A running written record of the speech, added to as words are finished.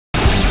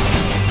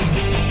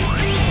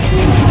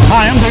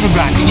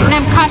Baxter. And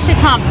I'm Kasha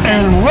Thompson.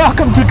 And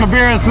welcome to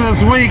Cabarrus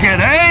this week.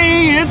 And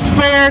hey, it's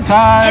fair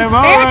time. It's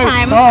fair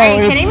time. Are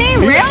you kidding me?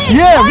 Really?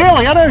 Yeah,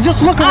 really. I know.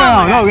 Just look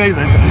around.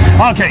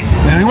 Okay.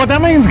 And what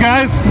that means,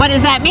 guys. What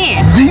does that mean?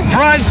 Deep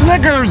fried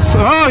Snickers.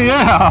 Oh,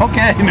 yeah.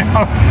 Okay.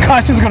 Now,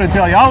 Kasha's going to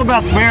tell you all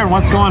about the fair and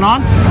what's going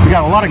on. We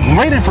got a lot of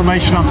great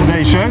information on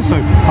today's show. So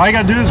all you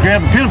got to do is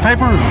grab a pen and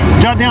paper,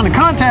 jot down the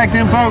contact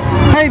info.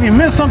 Hey, if you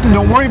missed something,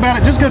 don't worry about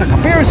it. Just go to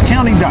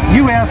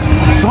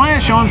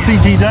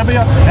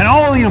cabarruscounty.us/on-CTW, and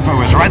all the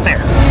info is right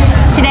there.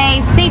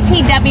 Today,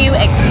 CTW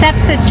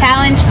accepts the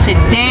challenge to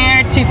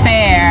Dare to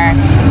Fair.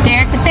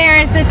 Dare to Fair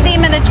is the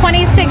theme of the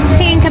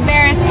 2016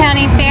 Cabarrus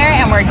County Fair,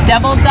 and we're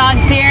double dog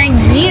daring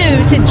you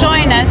to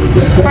join us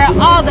for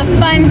all the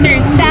fun through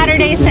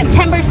Saturday,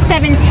 September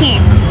 17th.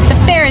 The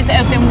fair is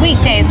open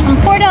weekdays from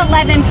 4 to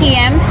 11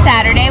 p.m.,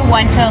 Saturday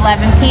 1 to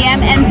 11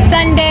 p.m., and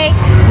Sunday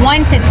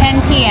 1 to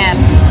 10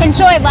 p.m.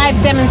 Enjoy live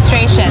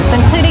demonstrations,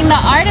 including the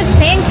art of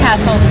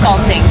sandcastle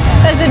sculpting,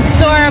 those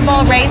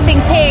adorable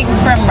racing pigs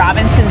from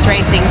Robinson's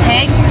Racing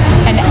Pigs,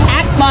 and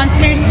Act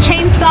Monsters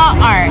chainsaw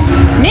art.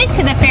 New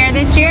to the fair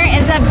this year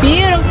is a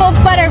beautiful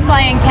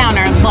butterfly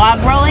encounter, log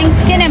rolling,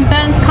 skin and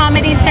bones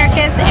comedy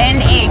circus,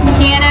 and a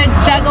piano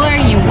juggler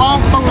you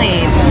won't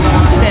believe.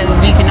 So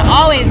you can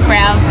always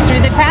browse through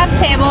the craft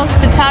tables,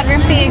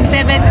 photography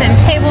exhibits, and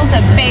tables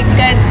of baked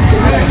goods.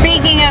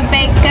 Speaking of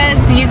baked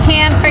goods, you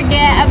can't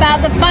forget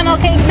about the funnel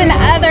cakes and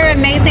other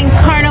amazing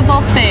carnival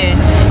food.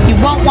 You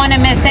won't want to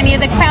miss any of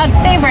the crowd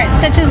favorites,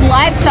 such as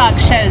livestock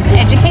shows,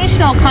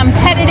 educational,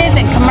 competitive,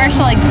 and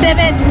commercial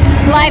exhibits,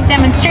 live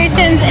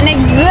demonstrations, and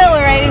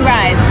exhilarating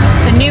rides.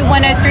 The new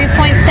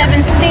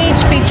 103.7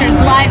 stage features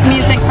live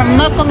music from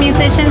local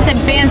musicians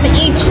and bands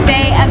each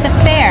day at the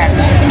fair.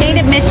 Gate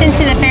admission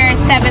to the fair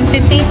is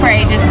 $7.50 for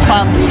ages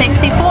 12 to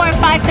 64,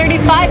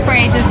 $5.35 for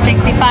ages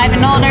 65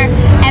 and older,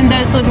 and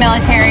those with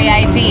military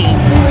ID.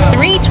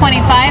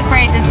 $3.25 for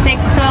ages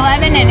 6 to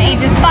 11, and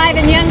ages 5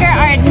 and younger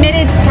are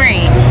admitted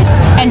free.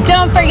 And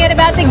don't forget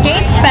about the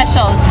gate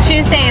specials.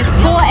 Tuesday is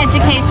school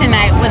education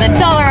night with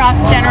 $1 off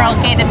general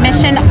gate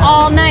admission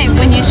all night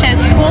when you show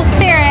school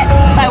spirit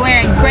by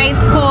wearing grade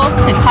school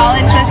to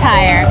college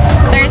attire.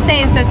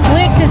 Thursday is the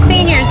Salute to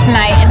Seniors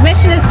night.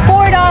 Admission is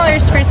 $4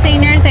 for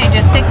seniors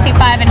ages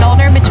 65 and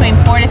older between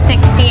 4 to 6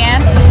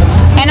 p.m.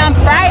 And on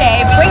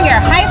Friday, bring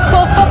your high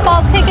school football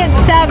ticket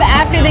stub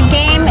after the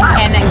game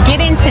and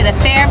get into the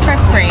fair for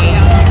free.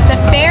 The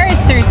fair is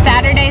through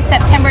Saturday,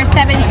 September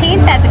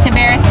 17th at the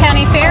Cabarrus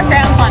County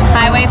Fairgrounds on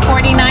Highway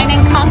 49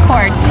 in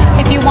Concord.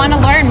 If you want to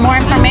learn more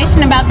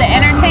information about the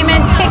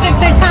entertainment,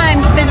 tickets, or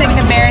times, visit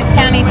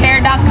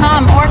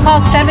cabarruscountyfair.com or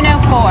call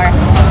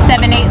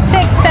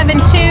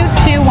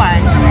 704-786-7221.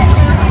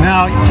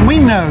 Now, we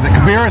know that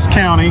Cabarrus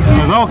County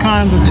has all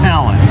kinds of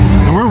talent,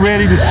 and we're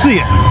ready to see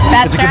it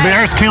at the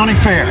Cabarrus County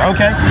Fair,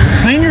 okay?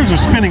 Seniors are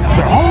spending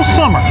their whole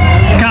summer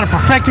kind of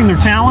perfecting their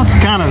talents,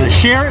 kind of to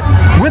share it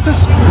with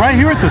us right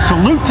here at the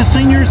Salute to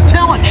Seniors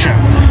Talent Show.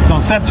 It's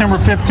on September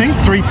 15th,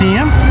 3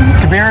 p.m.,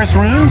 Cabarrus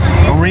Rooms,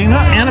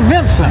 Arena, and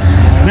Event Center.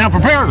 Now,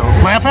 prepare to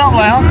laugh out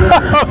loud,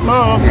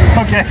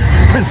 okay,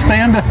 with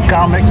stand-up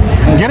comics,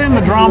 get in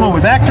the drama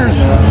with actors,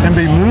 and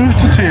be moved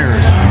to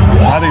tears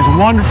by these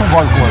wonderful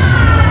vocalists.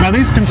 Now,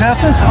 these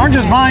contestants aren't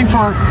just vying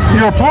for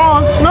your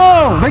applause.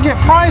 No, they get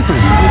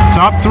prizes.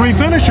 Top 3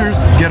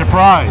 finishers get a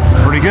prize.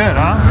 Pretty good,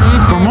 huh?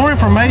 For more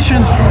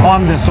information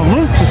on the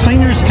Salute to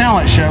Seniors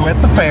Talent Show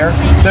at the fair,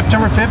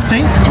 September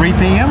 15th, 3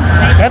 p.m.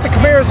 at the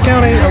Cabarrus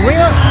County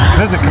Arena,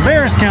 visit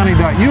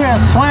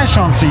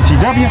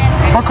cabarruscounty.us/on-CTW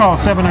or call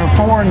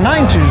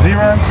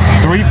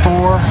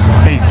 704-920-3484.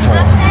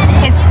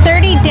 It's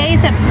 30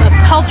 days of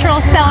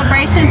cultural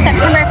celebration,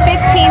 September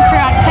 15th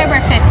through October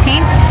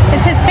 15th.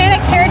 It's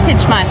Hispanic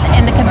Heritage Month,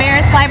 and the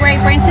Cabarrus Library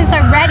branches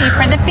are ready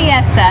for the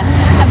fiesta.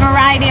 A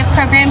variety of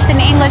programs in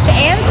English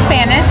and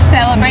Spanish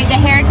celebrate the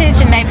heritage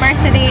and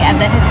diversity of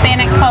the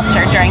Hispanic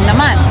culture during the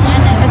month.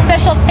 A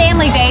special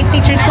family day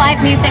features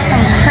live music from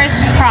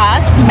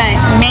Crisscross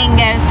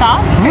Mango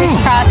Sauce.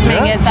 Crisscross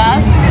Mango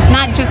Sauce,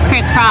 not just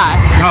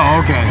crisscross. Oh,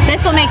 okay.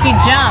 This will make you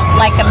jump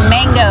like a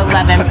mango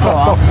loving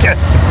fool. Okay.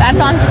 That's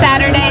on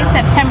Saturday,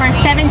 September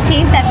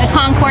 17th at the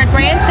Concord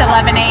Branch,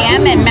 11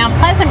 a.m. and Mount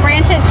Pleasant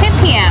Branch at 2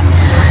 p.m.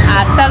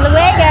 Hasta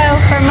luego.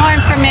 For more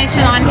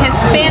information on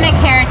Hispanic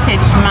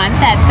Heritage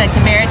Month at the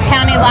Cabarrus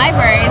County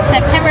Library,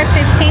 September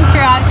 15th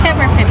through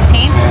October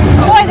 15th,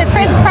 or the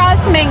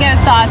Crisscross Mango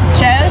Sauce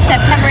Show,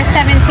 September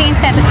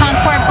 17th at the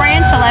Concord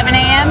Branch, 11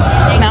 a.m.,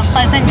 Mount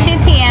Pleasant, 2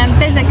 p.m.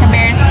 Visit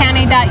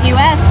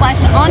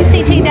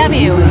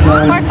cabarruscounty.us/on-CTW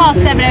or call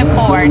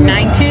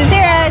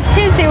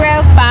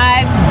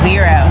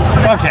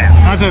 704-920-2050. Okay,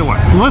 I'll tell you what.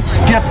 Let's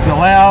skip the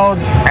loud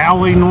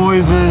alley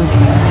noises,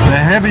 the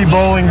heavy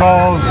bowling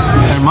balls,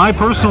 and my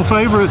personal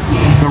favorite,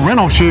 the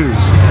rental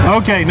shoes.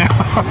 Okay, now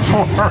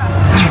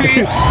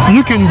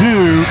you can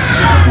do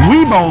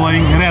Wii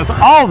bowling. It has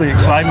all the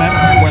excitement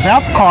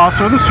without the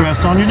cost or the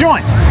stress on your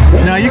joints.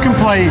 Now you can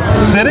play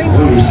sitting,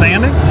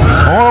 standing,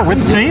 or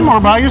with the team, or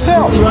by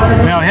yourself.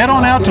 Now head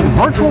on out to the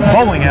virtual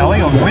bowling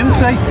alley on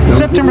Wednesday,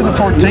 September the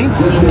 14th,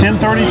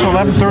 10:30 to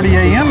 11:30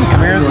 a.m. at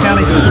Cabarrus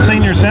County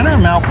Senior Center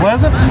in Mount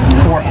Pleasant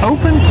for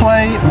Open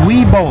Play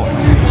Wii Bowling.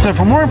 So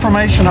for more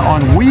information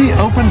on Wii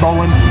Open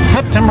Bowling,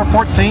 September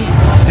 14th,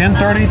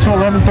 10:30 to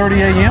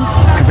 11:30 a.m.,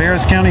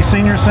 Cabarrus County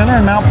Senior Center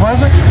in Mount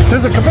Pleasant,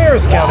 visit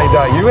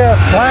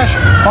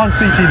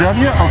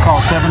cabarruscounty.us/OnCTW or call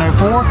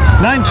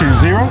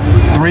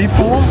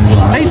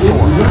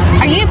 704-920-3484.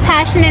 Are you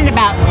passionate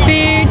about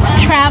food,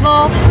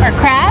 travel, or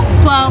crafts?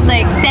 Well, the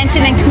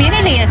Extension and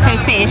Community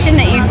Association,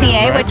 the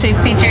ECA, which we've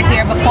featured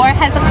here before,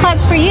 has a club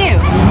for you.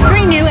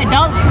 3 new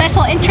adult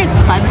special interest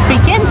clubs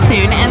begin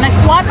soon, and the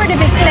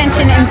Cooperative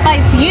Extension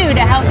invites you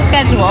to help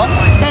schedule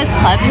those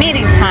club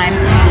meeting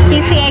times.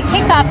 ECA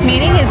kickoff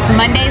meeting is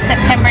Monday,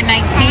 September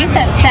 19th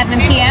at 7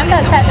 p.m.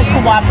 That's at the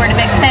Cooperative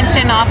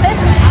Extension office.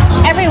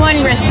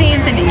 Everyone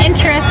receives an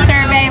interest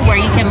survey where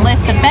you can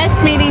list the best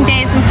meeting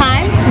days and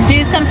times,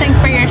 do something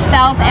for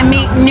yourself, and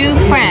meet new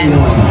friends.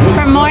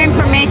 For more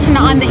information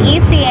on the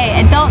ECA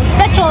Adult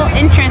Special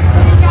Interest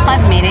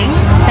Club meeting,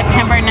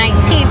 September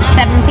 19th,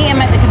 7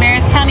 p.m. at the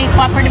Cabarrus County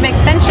Cooperative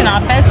Extension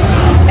office,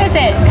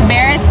 visit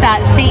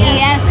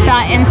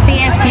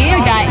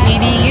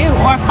cabarrus.ces.ncsu.edu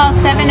or call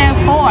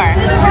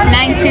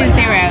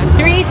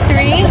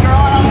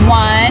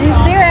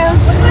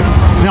 704-920-3310.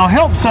 Now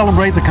help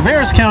celebrate the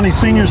Cabarrus County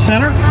Senior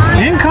Center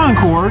in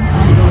Concord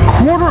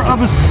quarter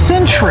of a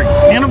century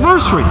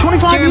anniversary,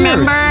 25 years. Do you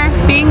remember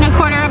being a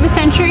quarter of a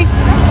century?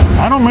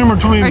 I don't remember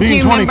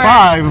being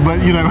 25,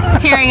 but you know.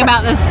 Hearing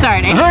about this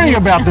starting. Hearing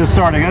about this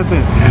starting, that's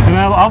it. And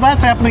all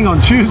that's happening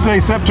on Tuesday,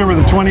 September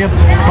the 20th,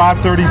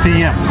 5:30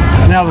 p.m.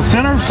 Now the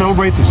center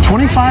celebrates its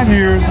 25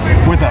 years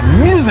with a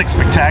music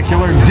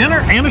spectacular,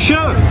 dinner, and a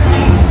show.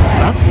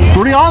 That's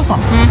pretty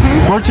awesome.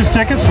 Purchase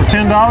tickets for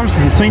 $10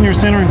 to the Senior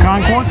Center in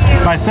Concord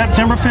by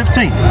September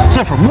 15th.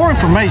 So for more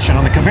information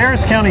on the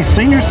Cabarrus County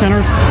Senior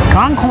Center's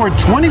Concord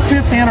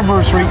 25th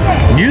anniversary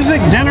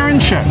music, dinner,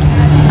 and show,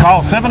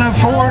 call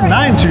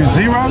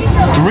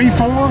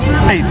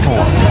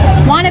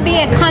 704-920-3484. Want to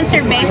be a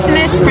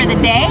conservationist for the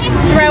day?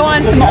 Throw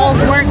on some old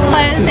work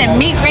clothes and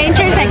meet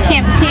rangers at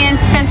Camp T in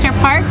Spencer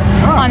Park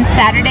on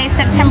Saturday,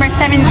 September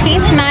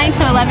 17th, 9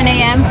 to 11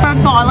 a.m. for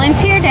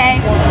Volunteer Day.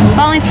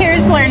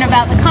 Volunteers learn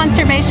about the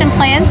conservation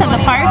plans of the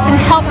parks and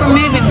help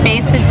remove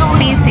invasive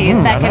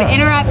species that could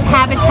interrupt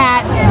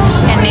habitats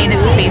and native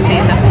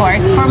species, of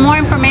course. For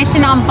more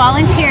information on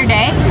Volunteer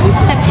Day,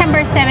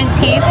 September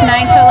 17th,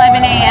 9 to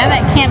 11 a.m.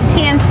 at Camp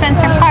T in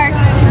Spencer Park,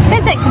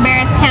 visit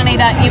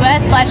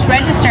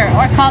cabarruscounty.us/register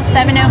or call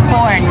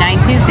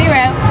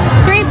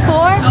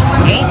 704-920-3484.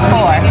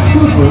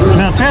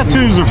 Now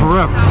tattoos are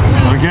forever,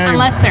 okay?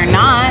 Unless they're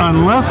not.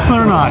 Unless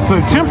they're not.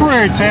 So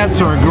temporary tats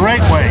are a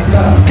great way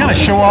to kind of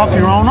show off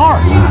your own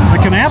art. The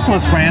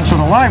Kannapolis branch of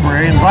the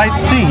library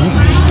invites teens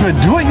to a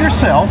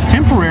do-it-yourself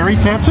temporary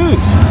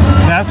tattoos.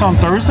 That's on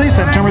Thursday,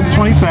 September the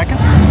 22nd,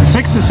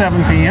 6 to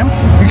 7 p.m.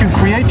 You can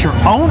create your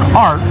own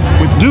art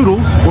with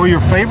doodles or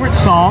your favorite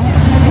song,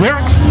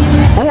 lyrics,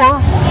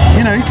 or,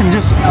 you know, you can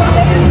just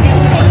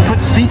put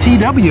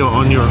CTW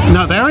on your...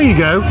 Now, there you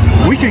go.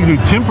 We can do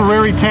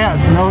temporary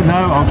tats. No,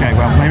 okay,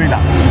 well, maybe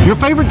not. Your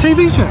favorite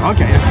TV show?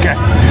 Okay.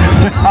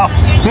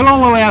 It'll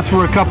only last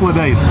for a couple of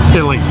days,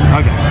 at least.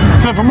 Okay.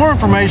 So for more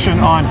information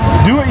on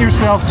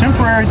do-it-yourself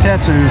temporary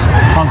tattoos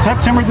on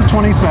September the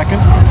 22nd,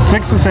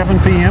 6 to 7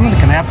 p.m. at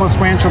the Kannapolis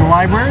branch of the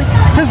library,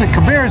 visit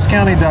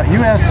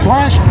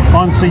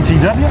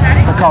cabarruscounty.us/OnCTW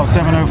or call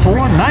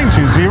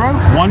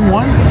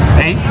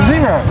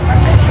 704-920-1180.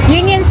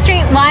 Union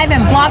Street Live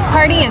and Block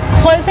Party is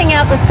closing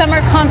out the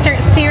summer concert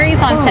series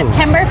on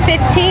September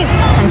 15th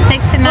from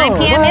 6 to 9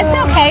 p.m. It's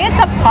okay, it's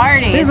a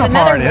party. It's a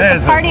party.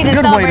 It's a party to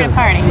celebrate a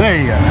party. There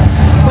you go.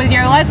 With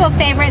your local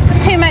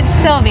favorites, Too Much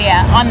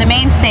Sylvia on the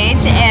main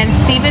stage and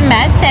Stephen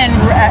Metz and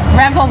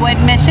Revelwood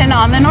Mission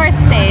on the north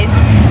stage.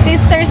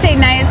 These Thursday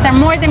nights are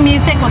more than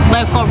music, with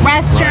local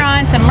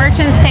restaurants and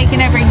merchants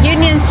taking over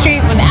Union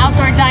Street with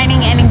outdoor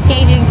dining and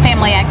engaging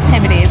family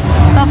activities.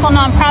 Local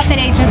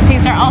nonprofit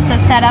agencies are also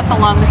set up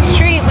along the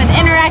street with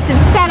interactive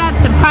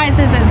setups and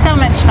prizes and so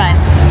much fun.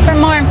 For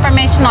more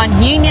information on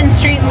Union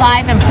Street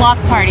Live and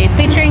Block Party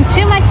featuring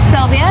Too Much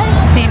Sylvia,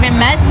 Stephen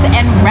Metz,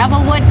 and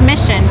Revelwood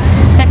Mission,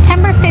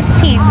 September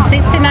 15th,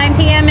 6 to 9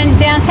 p.m. in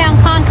downtown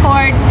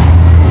Concord.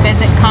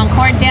 Visit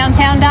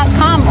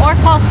concorddowntown.com or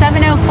call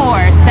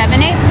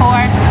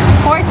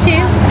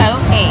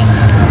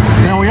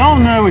 704-784-4208. Now we all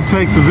know it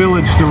takes a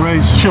village to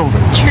raise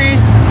children. Truth.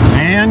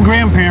 And and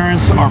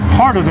grandparents are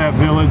part of that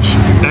village,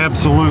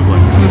 absolutely.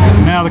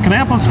 Now, the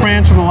Kannapolis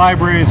branch of the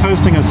library is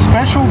hosting a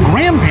special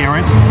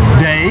Grandparents'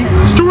 Day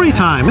story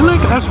time.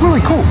 That's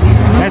really cool.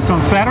 That's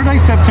on Saturday,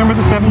 September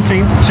the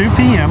 17th, 2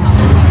 p.m.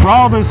 for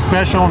all those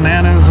special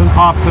nanas and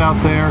pops out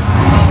there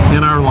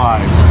in our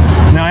lives.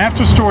 Now,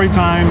 after story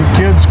time,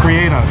 kids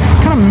create a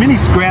kind of mini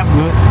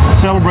scrapbook to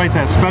celebrate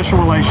that special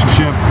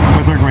relationship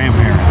with their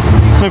grandparents.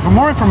 So for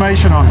more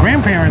information on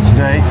Grandparents'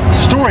 Day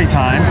story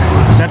time,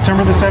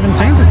 September the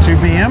 17th at 2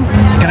 p.m.,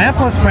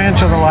 Kannapolis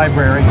branch of the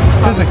library,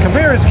 visit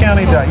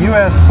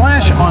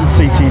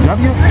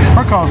cabarruscounty.us/OnCTW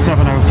or call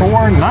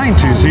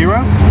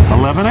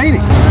 704-920-1180.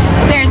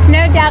 There's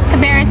no doubt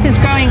Cabarrus is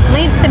growing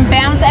leaps and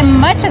bounds, and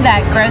much of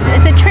that growth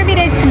is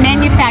attributed to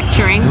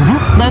manufacturing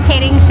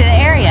locating to the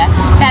area.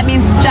 That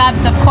means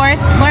jobs, of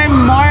course. Learn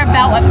more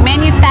about what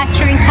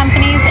manufacturing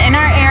companies in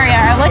our area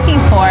are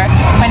looking for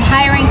when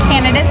hiring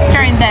candidates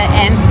during the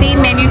NC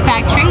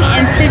Manufacturing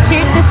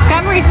Institute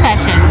Discovery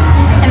Sessions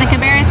in the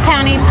Cabarrus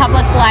County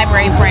Public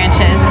Library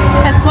branches.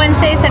 That's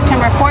Wednesday,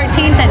 September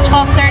 14th at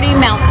 12:30,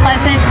 Mount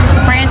Pleasant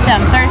branch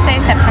on Thursday,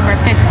 September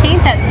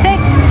 15th at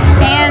 6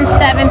 and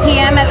 7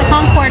 p.m. at the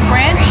Concord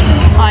branch.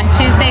 On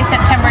Tuesday,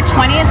 September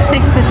 20th,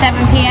 6 to 7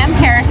 p.m.,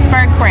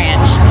 Harrisburg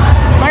branch.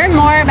 Learn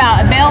more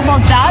about available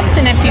jobs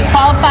and if you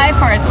qualify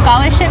for a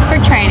scholarship for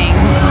training.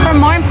 For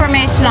more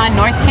information on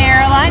North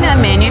Carolina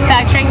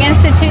Manufacturing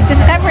Institute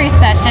Discovery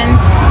Session,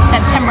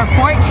 September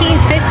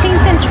 14th,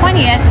 15th, and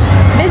 20th,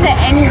 visit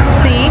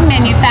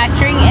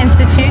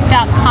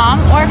ncmanufacturinginstitute.com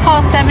or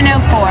call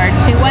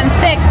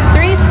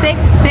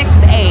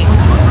 704-216-3668.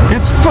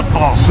 It's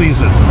football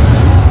season.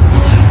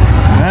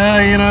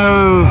 You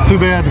know, too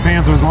bad the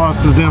Panthers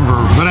lost to Denver,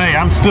 but hey,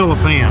 I'm still a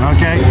fan,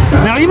 okay?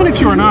 Now, even if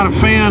you're not a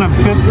fan of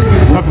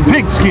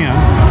pigskin,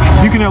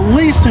 you can at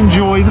least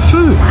enjoy the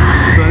food.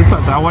 So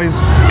it's always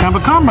kind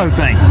of a combo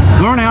thing.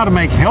 Learn how to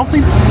make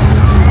healthy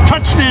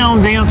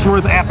touchdown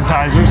dance-worth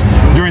appetizers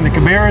during the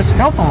Cabarrus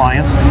Health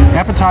Alliance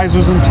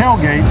Appetizers and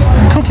Tailgates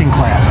cooking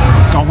class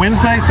on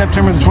Wednesday,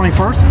 September the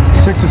 21st,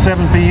 6 to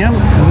 7 p.m.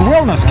 in the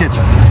Wellness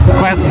Kitchen. The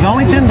class is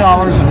only $10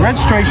 and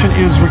registration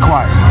is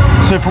required.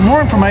 So for more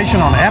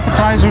information on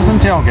appetizers and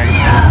tailgates,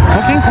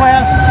 cooking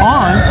class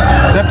on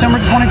September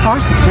the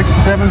 21st at 6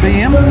 to 7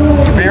 p.m.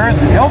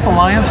 Cabarrus Health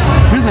Alliance.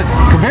 Visit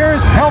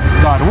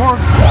cabarrushealth.org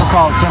or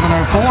call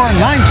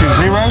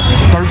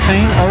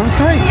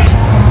 704-920-1303.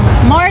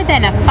 More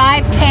than a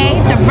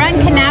 5K, the Run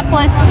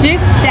Kannapolis Duke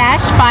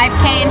Dash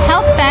 5K and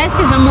Health Fest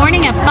is a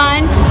morning of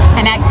fun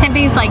and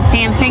activities like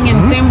dancing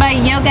and Zumba,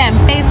 yoga, and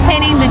face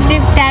painting. The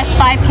Duke Dash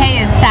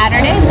 5K is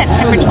Saturday,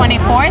 September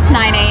 24th,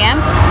 9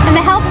 a.m., and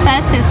the Health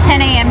Fest is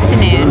 10 a.m. to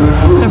noon.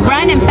 The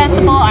run and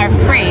festival are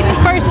free. The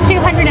first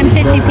 250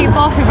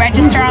 people who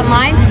register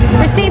online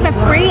receive a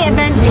free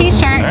event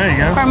t-shirt. There you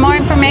go. For more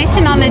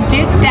information on the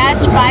Duke Dash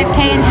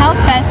 5K and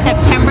Health Fest,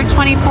 September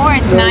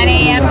 24th, 9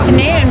 a.m. to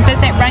noon,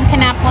 visit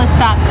runkannapolis.com.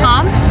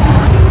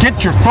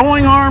 Get your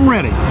throwing arm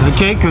ready,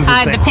 okay? Because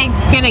the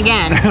pigskin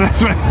again.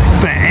 That's right.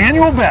 It's the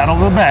annual battle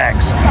of the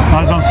bags.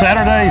 It's on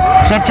Saturday,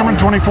 September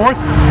 24th,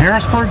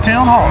 Harrisburg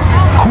Town Hall.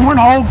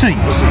 Cornhole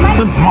teams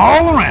from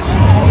all around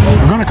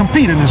are going to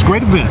compete in this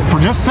great event for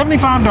just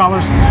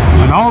 $75,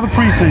 and all the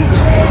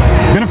proceeds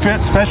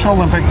benefit Special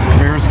Olympics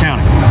Cabarrus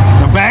County.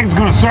 The bag's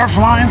going to start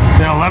flying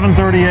at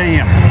 11:30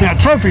 a.m. Now,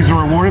 trophies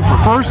are awarded for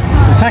first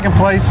and second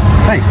place.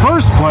 Hey,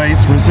 first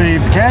place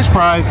receives a cash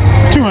prize,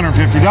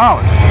 $250.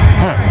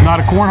 Not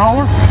a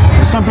cornholer?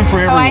 There's something for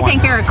everyone. Oh, I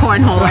think you're a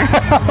cornholer.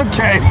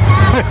 Okay.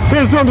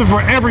 There's something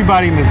for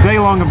everybody in this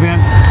day-long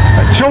event.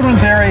 The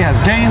children's area has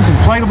games,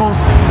 inflatables,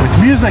 with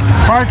music,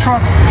 fire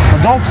trucks.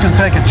 Adults can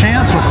take a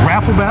chance with a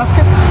raffle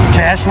basket,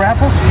 cash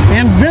raffles,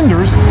 and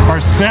vendors are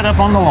set up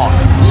on the lawn.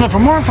 So for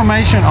more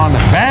information on the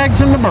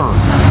bags and the bird,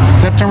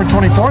 September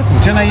 24th from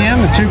 10 a.m.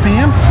 to 2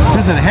 p.m.,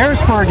 visit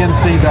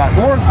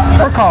harrisburgnc.org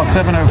or call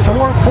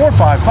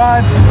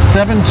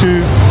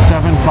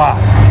 704-455-7275.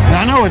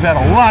 Now, I know we've had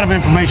a lot of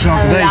information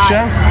on today's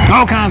show,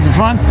 all kinds of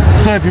fun.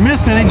 So if you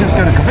missed any, just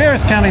go to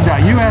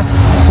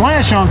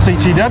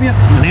cabarruscounty.us/OnCTW,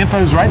 and the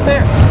info's right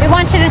there. We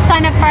want you to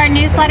sign up for our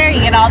newsletter.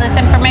 You get all this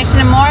information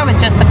and more with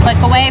just a click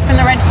away from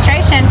the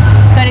registration.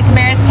 Go to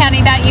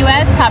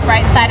cabarruscounty.us, top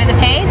right side of the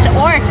page,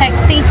 or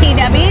text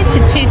CTW to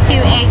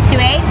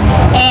 22828,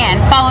 and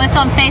follow us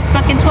on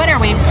Facebook and Twitter.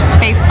 We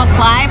Facebook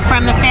Live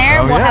from the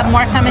fair. We'll have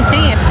more coming to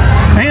you.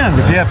 And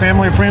if you have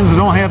family or friends that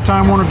don't have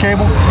Time Warner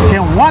Cable,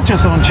 can't watch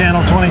us on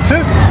Channel 22,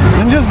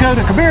 then just go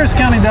to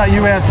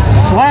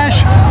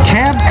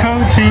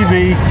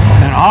cabarruscounty.us/CabcoTV,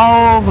 and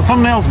all the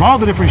thumbnails of all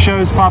the different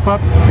shows pop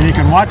up, and you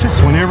can watch us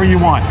whenever you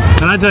want.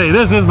 And I tell you,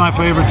 this is my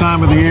favorite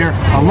time of the year.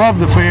 I love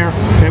the fair.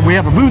 We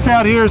have a booth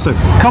out here, so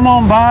come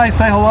on by,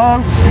 say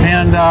hello,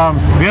 and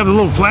we have the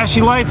little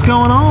flashy lights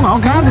going on, all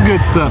kinds of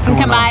good stuff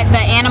going on. The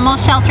animal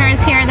shelter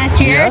is here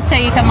this year, so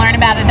you can learn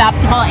about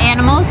adoptable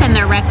animals and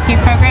their rescue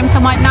programs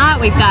and whatnot.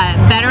 We've got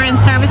veteran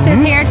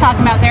services here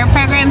talking about their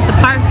programs, the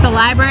parks, the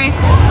libraries,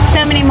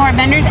 so many more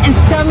vendors, and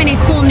so many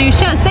cool new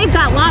shows. They've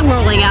got Long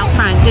rolling out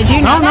front. Did you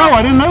you know that? No,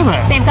 I didn't know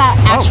that. They've got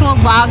actual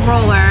log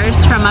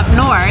rollers from up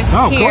north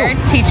here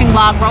teaching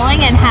log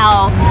rolling and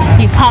how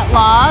you cut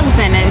logs,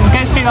 and it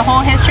goes through the whole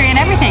history and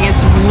everything.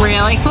 It's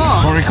really cool.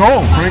 Pretty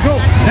cool, pretty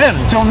cool.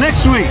 And until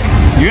next week,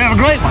 you have a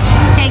great one.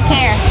 Take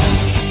care.